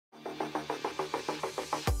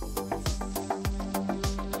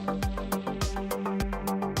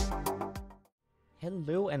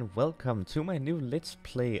and welcome to my new Let's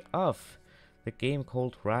Play of the game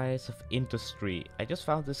called Rise of Industry. I just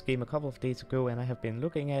found this game a couple of days ago and I have been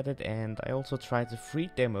looking at it, and I also tried the free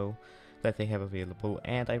demo that they have available,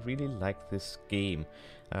 and I really like this game.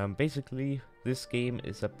 Basically, this game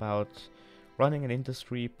is about running an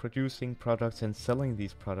industry, producing products and selling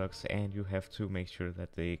these products, and you have to make sure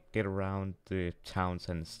that they get around the towns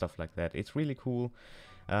and stuff like that. It's really cool.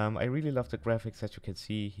 I really love the graphics. As you can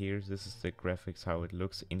see here, this is the graphics, how it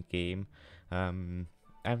looks in game.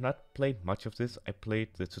 I've not played much of this. I played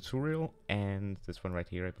the tutorial and this one right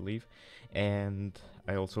here, I believe, and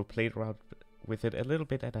I also played around with it a little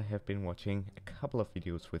bit, and I have been watching a couple of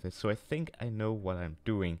videos with it, so I think I know what I'm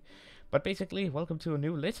doing. But basically, welcome to a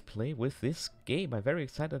new Let's Play with this game. I'm very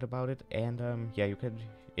excited about it, and yeah,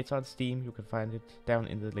 it's on Steam. You can find it down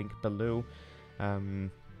in the link below.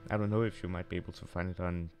 I don't know if you might be able to find it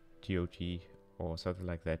on GOG or something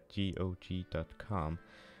like that, GOG.com.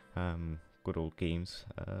 Good old games.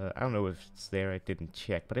 I don't know if it's there, I didn't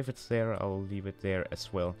check, but if it's there, I'll leave it there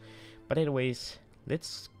as well. But anyways,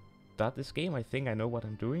 let's start this game. I think I know what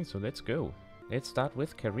I'm doing, so let's go. Let's start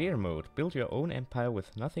with career mode. Build your own empire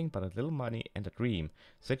with nothing but a little money and a dream.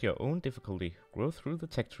 Set your own difficulty, grow through the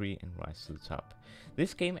tech tree and rise to the top.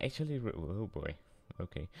 This game actually... oh boy.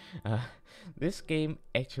 Okay. This game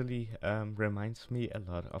actually reminds me a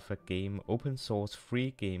lot of a game, open source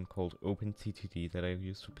free game called OpenTTD that I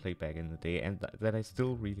used to play back in the day, and that I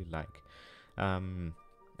still really like. I'm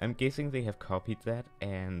guessing they have copied that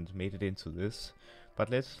and made it into this, but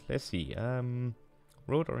let's see.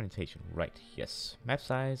 Road orientation, right? Yes. Map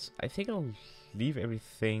size. I think I'll leave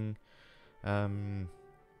everything.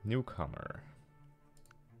 Newcomer.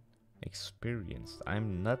 Experienced.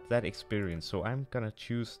 I'm not that experienced, so I'm gonna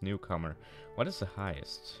choose newcomer. What is the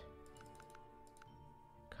highest?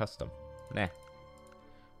 Custom. Nah.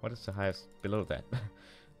 What is the highest below that?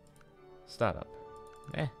 Startup.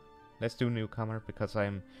 Eh. Let's do newcomer because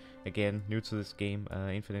I'm, again, new to this game.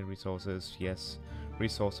 Infinite resources, yes.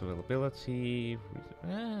 Resource availability.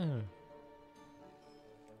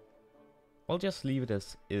 We'll just leave it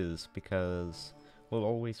as is because we'll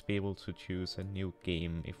always be able to choose a new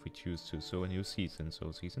game if we choose to. So a new season,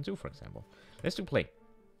 so season 2 for example. Let's do play.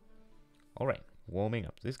 Alright, warming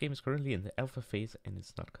up. This game is currently in the alpha phase and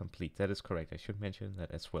it's not complete. That is correct, I should mention that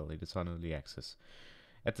as well. It is on early access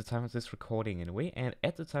at the time of this recording anyway, and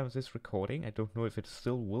at the time of this recording, I don't know if it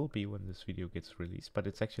still will be when this video gets released, but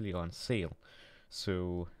it's actually on sale.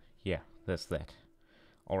 So yeah, that's that.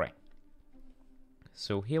 Alright.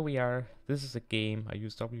 So here we are. This is a game. I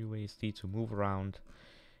use WASD to move around,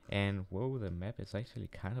 and whoa, the map is actually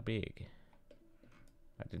kind of big.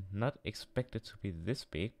 I did not expect it to be this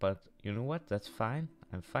big, but you know what? That's fine.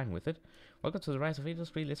 I'm fine with it. Welcome to the Rise of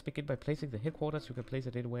Industry. Let's begin by placing the headquarters. You can place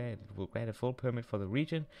it anywhere, and it will grant a full permit for the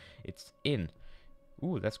region it's in.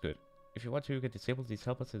 Ooh, that's good. If you want to, you can disable these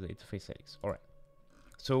helpers in the interface settings. Alright.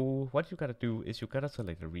 So what you gotta do is you gotta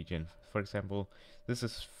select a region. For example, this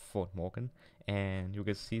is Fort Morgan, and you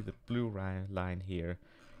can see the blue line here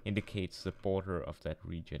indicates the border of that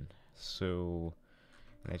region. So,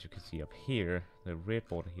 and as you can see up here, the red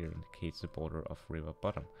border here indicates the border of River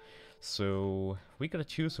Bottom. So we gotta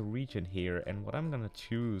choose a region here, and what I'm gonna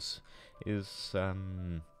choose is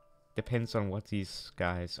depends on what these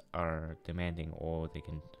guys are demanding, or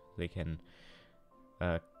they can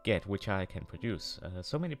get, which I can produce.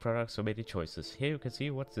 So many products, so many choices. Here you can see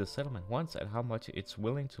what the settlement wants and how much it's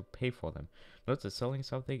willing to pay for them. Note that selling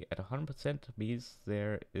something at 100% means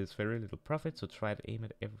there is very little profit, so try to aim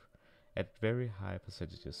at very high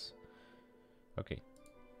percentages. Okay.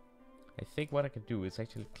 I think what I can do is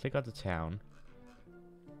actually click on the town,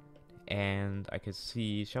 and I can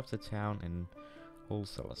see shops the town and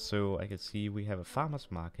wholesalers. So I can see we have a farmer's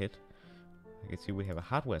market. I can see we have a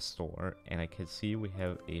hardware store, and I can see we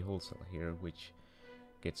have a wholesaler here which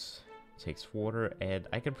takes water, and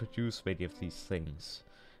I can produce many of these things.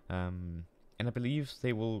 And I believe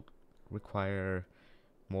they will require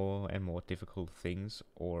more and more difficult things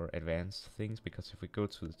or advanced things, because if we go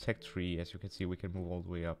to the tech tree, as you can see, we can move all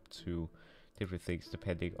the way up to different things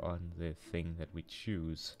depending on the thing that we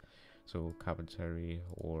choose. So carpentry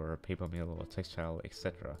or paper mill or textile,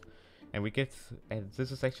 etc. And we get, and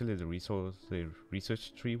this is actually the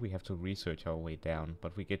research tree. We have to research our way down,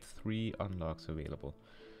 but we get 3 unlocks available,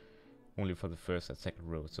 only for the first and second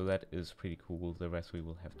row. So that is pretty cool. The rest we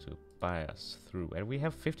will have to buy us through, and we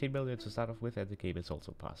have 15 million to start off with, and the game is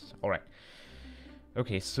also passed. All right.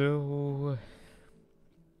 Okay, so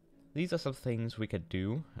these are some things we can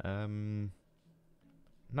do.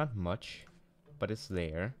 Not much, but it's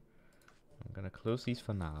there. I'm gonna close these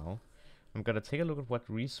for now. I'm gonna take a look at what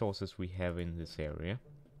resources we have in this area.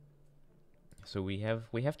 So we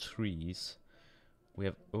have trees, we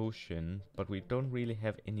have ocean, but we don't really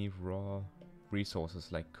have any raw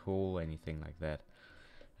resources like coal or anything like that.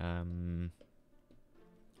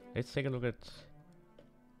 Let's take a look at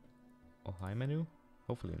hi menu.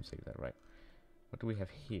 Hopefully I'm saying that right. What do we have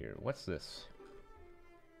here? What's this?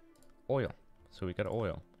 Oil. So we got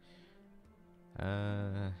oil.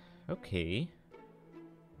 Okay.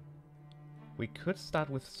 We could start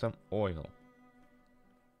with some oil.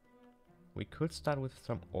 We could start with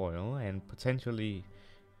some oil and potentially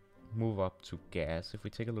move up to gas. If we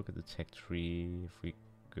take a look at the tech tree, if we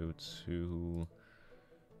go to...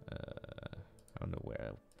 I don't know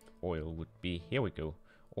where oil would be. Here we go.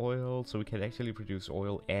 Oil, so we can actually produce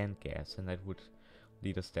oil and gas, and that would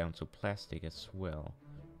lead us down to plastic as well.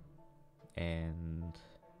 And...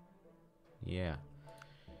 yeah.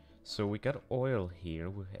 So we got oil here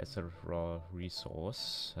as a raw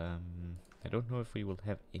resource. I don't know if we will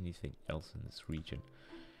have anything else in this region.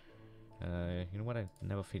 You know what? I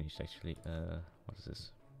never finished actually. What is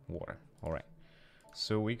this? Water. Alright.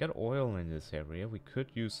 So we got oil in this area. We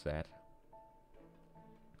could use that.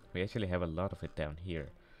 We actually have a lot of it down here.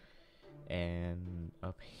 And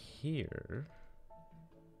up here...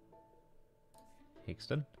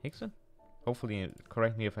 Higston? Higston? Hopefully,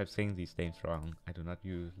 correct me if I'm saying these names wrong. I do not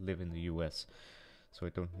live in the US, so I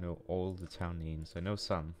don't know all the town names. I know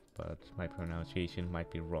some, but my pronunciation might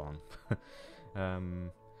be wrong.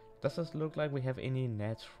 Does this look like we have any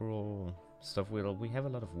natural stuff? Well, we have a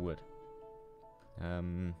lot of wood.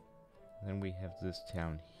 Then we have this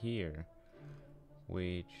town here,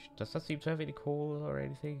 which does not seem to have any coal or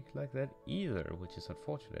anything like that either, which is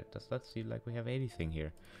unfortunate. Does not seem like we have anything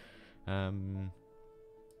here.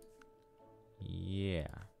 Yeah,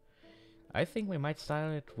 I think we might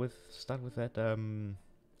start with that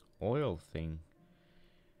oil thing.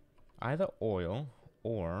 Either oil,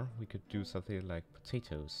 or we could do something like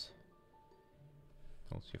potatoes.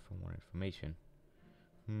 I'll see for more information.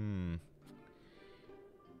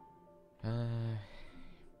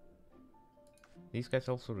 These guys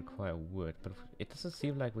also require wood, but it doesn't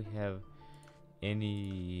seem like we have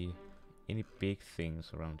any big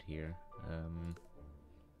things around here.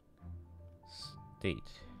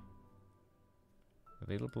 State.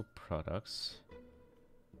 Available products.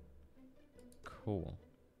 Cool.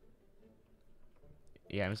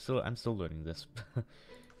 Yeah, I'm still learning this.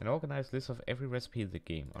 An organized list of every recipe in the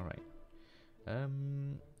game. Alright.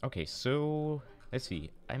 Okay, so let's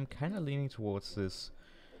see. I'm kinda leaning towards this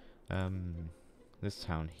this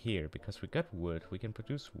town here, because we got wood, we can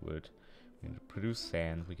produce wood, we can produce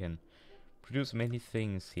sand, we can produce many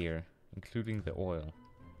things here, including the oil.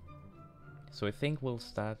 So I think we'll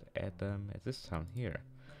start at this town here.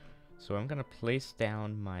 So I'm gonna place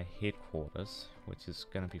down my headquarters, which is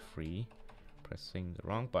gonna be free. Pressing the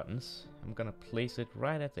wrong buttons. I'm gonna place it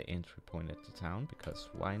right at the entry point at the town, because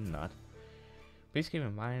why not? Please keep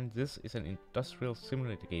in mind, this is an industrial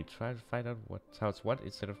simulator game. Try to find out what's what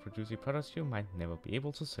instead of producing products you might never be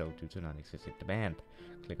able to sell due to non-existent demand.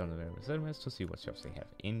 Click on the various elements to see what shops they have.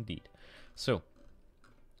 Indeed. So,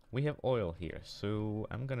 we have oil here, so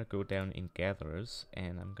I'm gonna go down in gatherers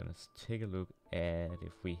and I'm gonna take a look at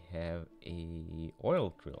if we have a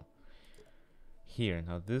oil drill here.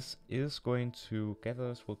 Now this is going to,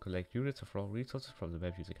 gatherers will collect units of raw resources from the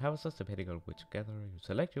map using harvesters. Depending on which gatherer you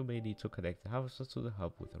select, you may need to connect the harvesters to the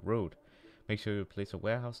hub with a road. Make sure you place a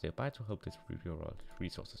warehouse nearby to help distribute your raw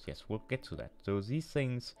resources. Yes, we'll get to that. So these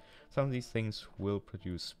things, some of these things will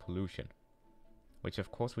produce pollution, which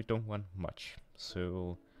of course we don't want much.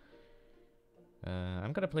 So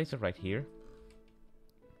I'm gonna place it right here,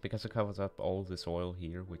 because it covers up all this oil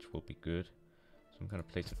here, which will be good. So I'm gonna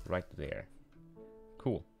place it right there.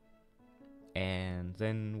 Cool. And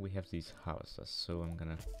then we have these harvesters, so I'm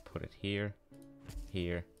gonna put it here,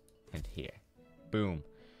 here, and here. Boom.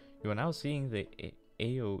 You are now seeing the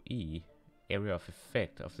AOE, area of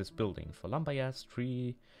effect, of this building. For lumberyards,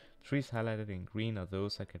 trees highlighted in green are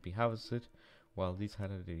those that can be harvested, while these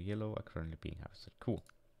highlighted in yellow are currently being harvested. Cool.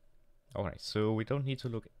 Alright, so we don't need to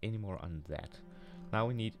look anymore on that. Now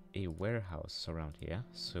we need a warehouse around here,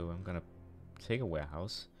 so I'm gonna take a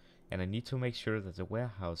warehouse, and I need to make sure that the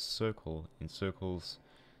warehouse encircles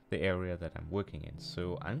the area that I'm working in.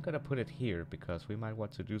 So I'm gonna put it here, because we might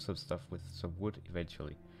want to do some stuff with some wood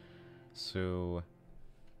eventually. So,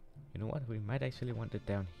 you know what, we might actually want it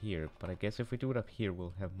down here, but I guess if we do it up here,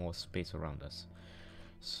 we'll have more space around us.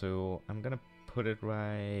 So I'm gonna put it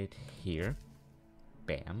right here.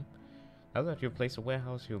 Bam. Now that you've placed a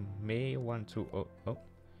warehouse, you may want to... Oh, well,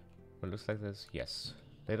 looks like this. Yes.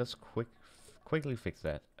 Let us quickly fix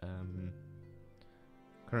that.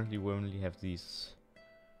 Currently we only have these...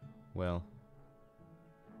 Well,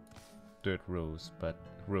 dirt roads, but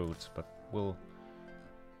we'll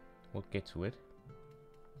get to it.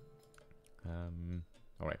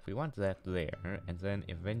 Alright, we want that there, and then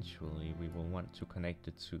eventually we will want to connect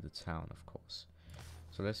it to the town, of course.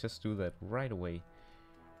 So let's just do that right away.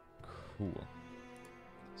 Cool.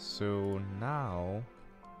 So now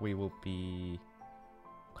we will be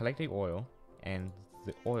collecting oil, and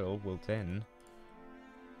the oil will then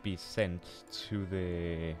be sent to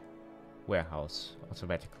the warehouse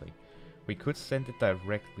automatically. We could send it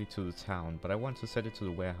directly to the town, but I want to send it to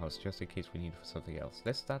the warehouse just in case we need it for something else.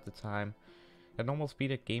 Let's start the time. At normal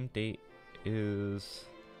speed at game day is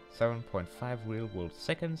 7.5 real world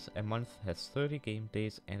seconds, a month has 30 game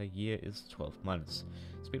days, and a year is 12 months.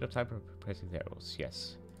 Speed of time for pressing the arrows,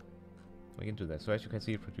 yes. We can do that. So as you can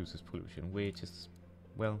see, it produces pollution, which is,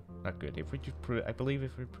 well, not good. If we I believe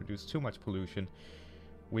if we produce too much pollution,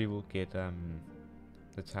 we will get the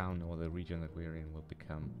town or the region that we're in will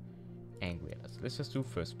become angry at us. Let's just do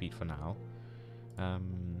first speed for now.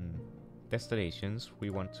 Destinations, we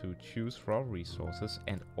want to choose raw resources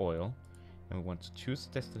and oil, and we want to choose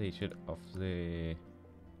destination of the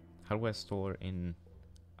hardware store in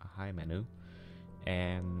a high menu,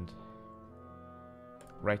 and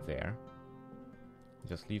right there.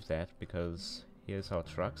 Just leave that because here's our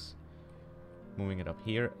trucks. Moving it up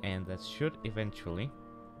here, and that should eventually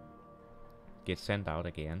get sent out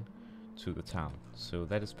again to the town. So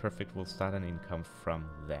that is perfect. We'll start an income from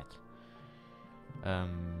that.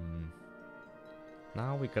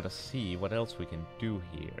 Now we gotta see what else we can do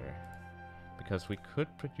here, because we could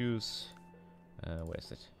produce where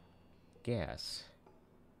is it? Gas.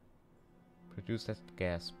 Produce that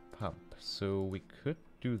gas pump. So we could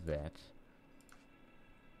do that.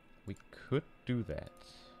 We could do that.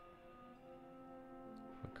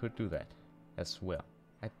 We could do that as well.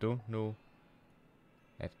 I don't know.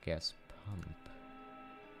 At gas pump.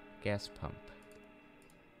 Gas pump.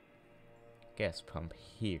 Gas pump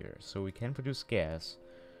here. So we can produce gas.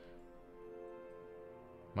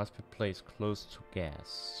 Must be placed close to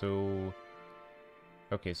gas. So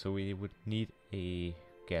okay, so we would need a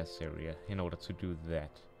gas area in order to do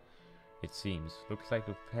that. It seems. Looks like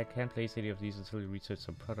we can't place any of these until you research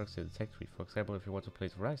some products in the tech tree. For example, if you want to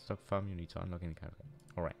place a rice stock farm, you need to unlock any kind of...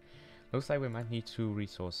 Alright. Looks like we might need to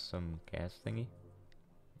resource some gas thingy.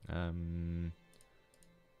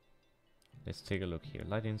 Let's take a look here.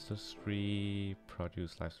 Light industry,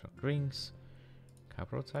 produce livestock drinks, car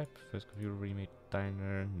prototype, first computer remade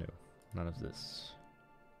diner. No, none of this.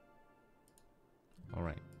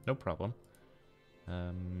 Alright, no problem.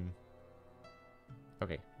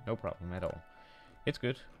 Okay, no problem at all. It's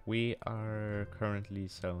good. We are currently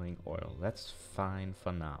selling oil. That's fine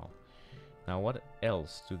for now. Now, what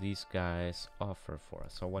else do these guys offer for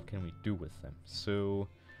us? Or what can we do with them? So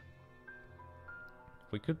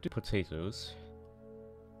we could do potatoes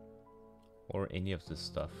or any of this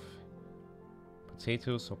stuff.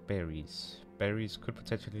 Potatoes or berries. Berries could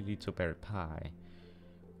potentially lead to berry pie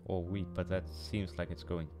or wheat, but that seems like it's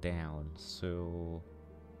going down. So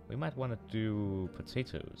we might want to do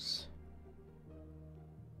potatoes.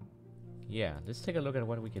 Yeah, let's take a look at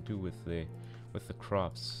what we can do with the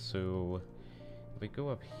crops. So if we go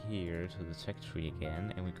up here to the tech tree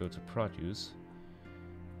again and we go to produce,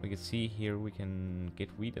 we can see here we can get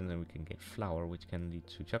wheat, and then we can get flour, which can lead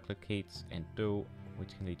to chocolate cakes, and dough,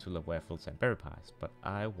 which can lead to waffles and berry pies. But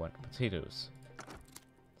I want potatoes.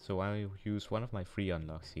 So I use one of my free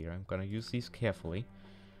unlocks here. I'm gonna use these carefully.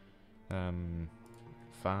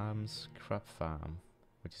 Farms, crop farm,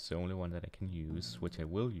 which is the only one that I can use, which I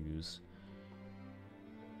will use.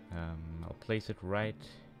 I'll place it right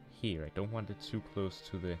here. I don't want it too close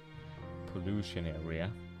to the pollution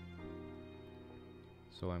area.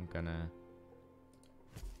 So I'm gonna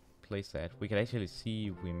place that. We can actually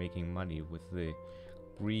see we're making money with the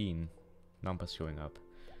green numbers showing up.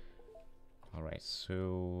 Alright,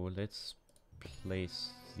 so let's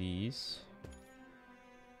place these.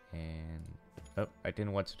 And oh, I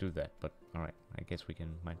didn't want to do that, but alright, I guess we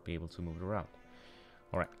might be able to move it around.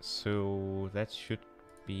 Alright, so that should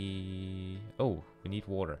be... Oh, we need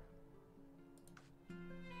water.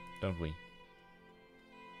 Don't we?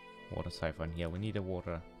 Water siphon. Yeah, we need a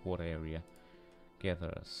water area.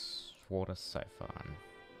 Gatherers. Water siphon.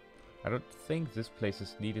 I don't think this place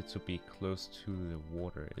is needed to be close to the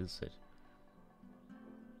water, is it?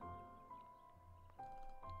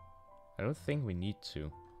 I don't think we need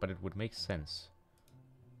to, but it would make sense.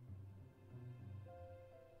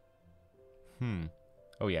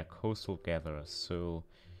 Oh yeah, coastal gatherers. So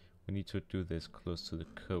we need to do this close to the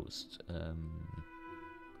coast.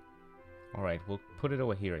 Alright, we'll put it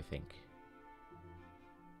over here, I think.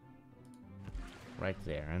 right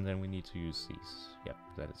there, and then we need to use these. Yep,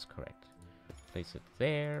 that is correct. Place it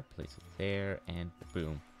there, and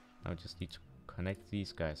boom. Now we just need to connect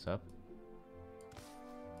these guys up.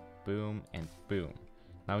 Boom and boom.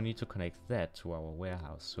 Now we need to connect that to our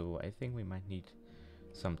warehouse, so I think we might need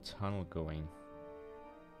some tunnel going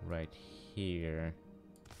right here,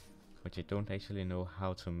 which I don't actually know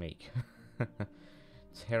how to make.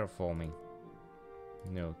 Terraforming.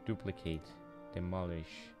 No, duplicate.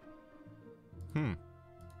 Demolish.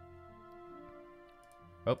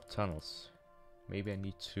 Oh, tunnels. Maybe I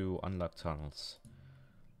need to unlock tunnels.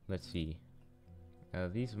 Let's see.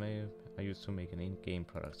 These I used to make an in-game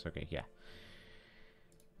products. Okay, yeah.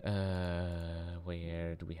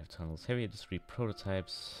 Where do we have tunnels? Heavy industry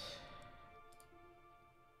prototypes.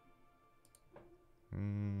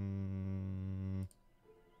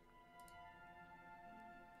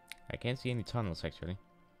 I can't see any tunnels actually.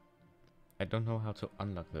 I don't know how to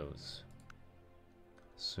unlock those.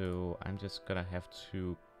 So I'm just gonna have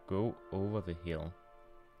to go over the hill.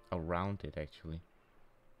 Around it actually.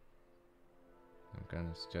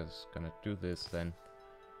 I'm just gonna do this then.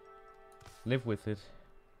 Live with it.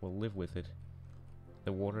 We'll live with it.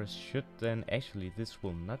 The water should then... Actually, this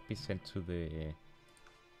will not be sent to the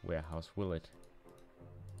warehouse, will it?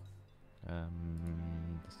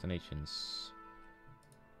 Destinations.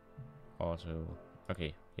 Auto.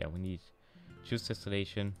 Okay, yeah, we need... Choose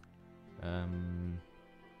destination.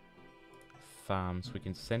 Farms. We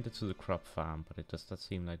can send it to the crop farm, but it does not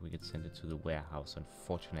seem like we could send it to the warehouse,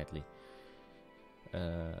 unfortunately.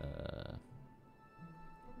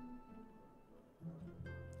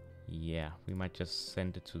 Yeah, we might just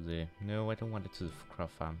send it to the... No, I don't want it to the crop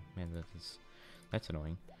farm. Man, that's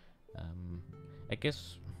annoying. I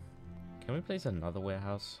guess... Can we place another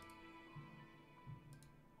warehouse?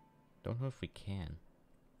 Don't know if we can.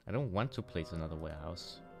 I don't want to place another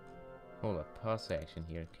warehouse. Hold up, pause action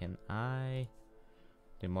here. Can I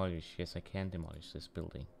demolish? Yes, I can demolish this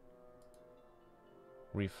building.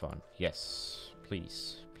 Refund. Yes,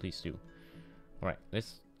 please. Please do. Alright,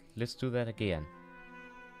 let's do that again.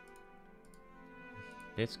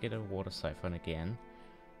 Let's get a water siphon again.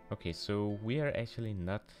 Okay, so we are actually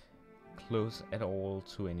not close at all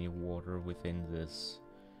to any water within this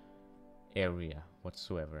area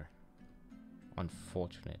whatsoever.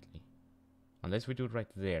 Unfortunately. Unless we do it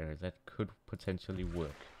right there, that could potentially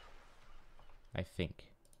work. I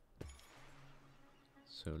think.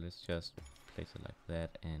 So let's just place it like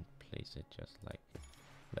that and place it just like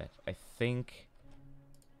that. I think...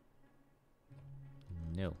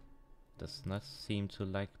 No. Does not seem to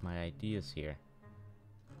like my ideas here.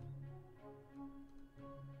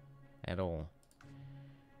 At all.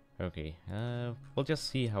 Okay, we'll just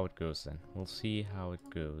see how it goes then. We'll see how it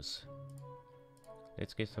goes.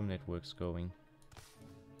 Let's get some networks going.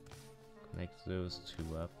 Connect those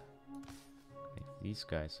two up. Connect these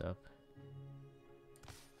guys up.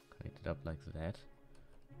 Connect it up like that.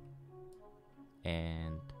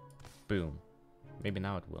 And boom. Maybe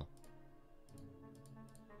now it will.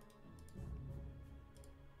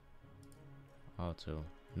 Auto.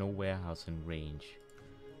 No warehouse in range.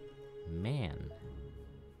 Man.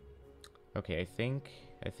 Okay, I think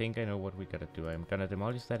I know what we gotta do. I'm gonna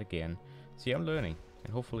demolish that again. See, I'm learning.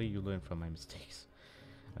 And hopefully you learn from my mistakes.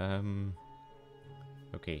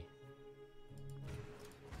 Okay.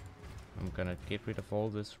 I'm gonna get rid of all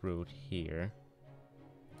this road here.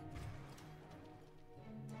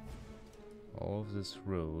 All of this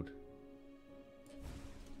road.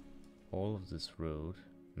 All of this road.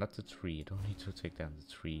 Not the tree. I don't need to take down the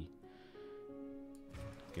tree.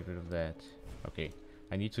 Get rid of that. Okay.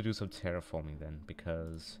 I need to do some terraforming then,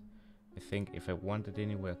 because I think if I want it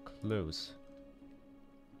anywhere close,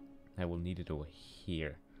 I will need it over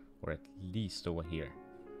here, or at least over here.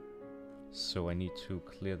 So I need to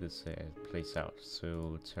clear this place out.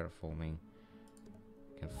 So terraforming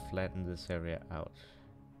can flatten this area out.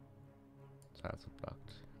 Tiles are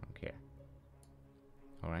blocked. I don't care.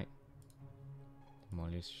 Alright.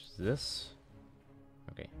 Demolish this.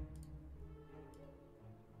 Okay.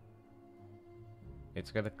 It's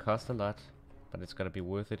gonna cost a lot, but it's gonna be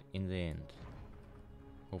worth it in the end.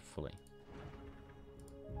 Hopefully.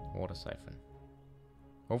 Water siphon.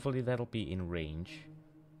 Hopefully that'll be in range.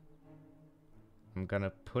 I'm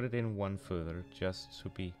gonna put it in one further just to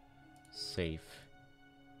be safe.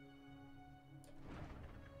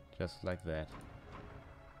 Just like that.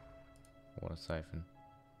 Water siphon.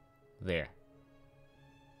 There.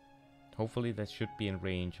 Hopefully that should be in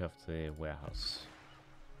range of the warehouse.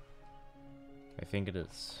 I think it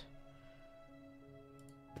is.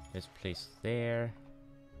 Let's place there,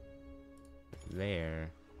 there,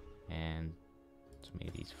 and let's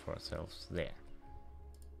make these for ourselves there.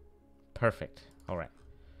 Perfect. Alright.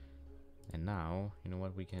 And now, you know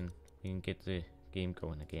what, we can get the game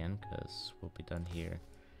going again, because we'll be done here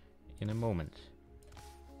in a moment.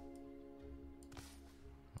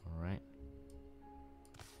 Alright.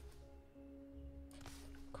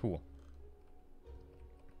 Cool.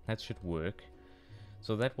 That should work.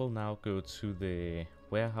 So that will now go to the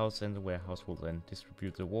warehouse, and the warehouse will then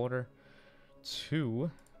distribute the water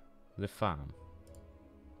to the farm,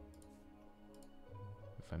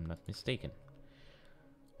 if I'm not mistaken.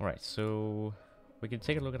 Alright, so we can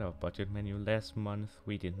take a look at our budget menu. Last month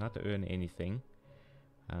we did not earn anything,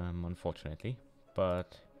 unfortunately,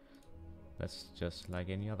 but that's just like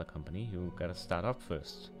any other company. You gotta start up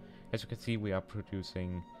first. As you can see, we are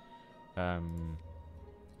producing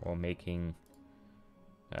or making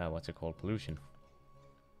what's it called, pollution,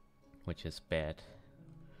 which is bad.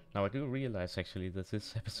 Now I do realize actually that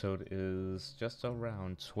this episode is just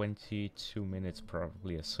around 22 minutes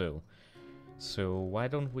probably or so. So why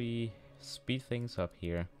don't we speed things up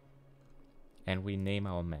here and we name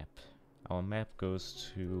our map. Our map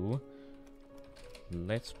goes to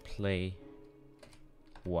Let's Play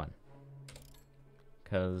 1,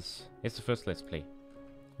 because it's the first Let's Play.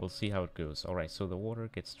 We'll see how it goes. Alright, so the water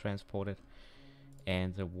gets transported,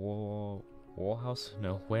 and the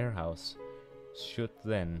warehouse should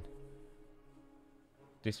then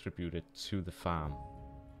distribute it to the farm.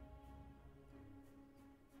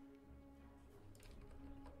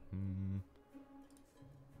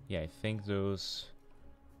 Yeah, I think those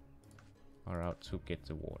are out to get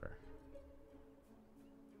the water.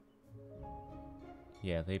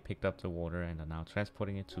 Yeah, they picked up the water and are now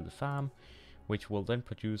transporting it to the farm, which will then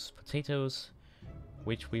produce potatoes,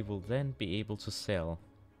 which we will then be able to sell.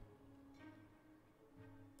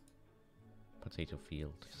 Potato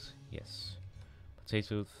fields, yes.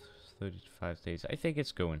 Potatoes, 35 days. I think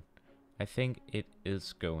it's going. I think it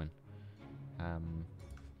is going.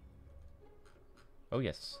 Oh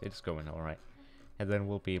yes, it's going, alright. And then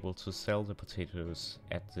we'll be able to sell the potatoes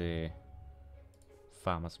at the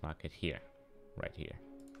farmer's market here. Right here.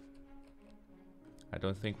 I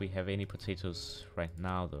don't think we have any potatoes right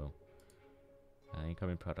now though.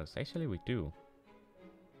 Incoming products. Actually we do.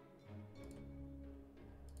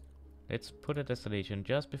 Let's put a destination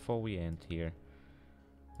just before we end here.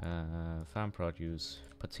 Farm produce,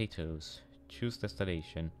 potatoes, choose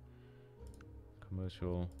destination,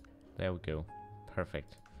 commercial, there we go,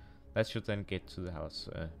 perfect. That should then get to the house,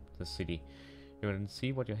 the city. You can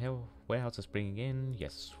see what your warehouse is bringing in.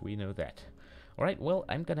 Yes, we know that. Alright, well,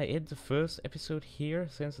 I'm gonna end the first episode here,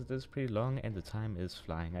 since it is pretty long and the time is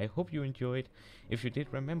flying. I hope you enjoyed. If you did,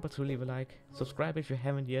 remember to leave a like, subscribe if you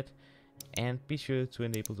haven't yet, and be sure to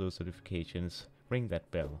enable those notifications, ring that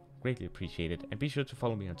bell. Greatly appreciated, and be sure to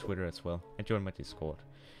follow me on Twitter as well, and join my Discord.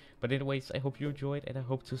 But anyways, I hope you enjoyed, and I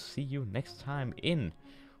hope to see you next time in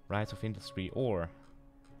Rise of Industry or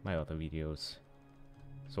my other videos.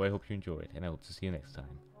 So I hope you enjoyed, and I hope to see you next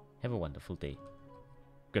time. Have a wonderful day.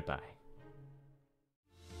 Goodbye.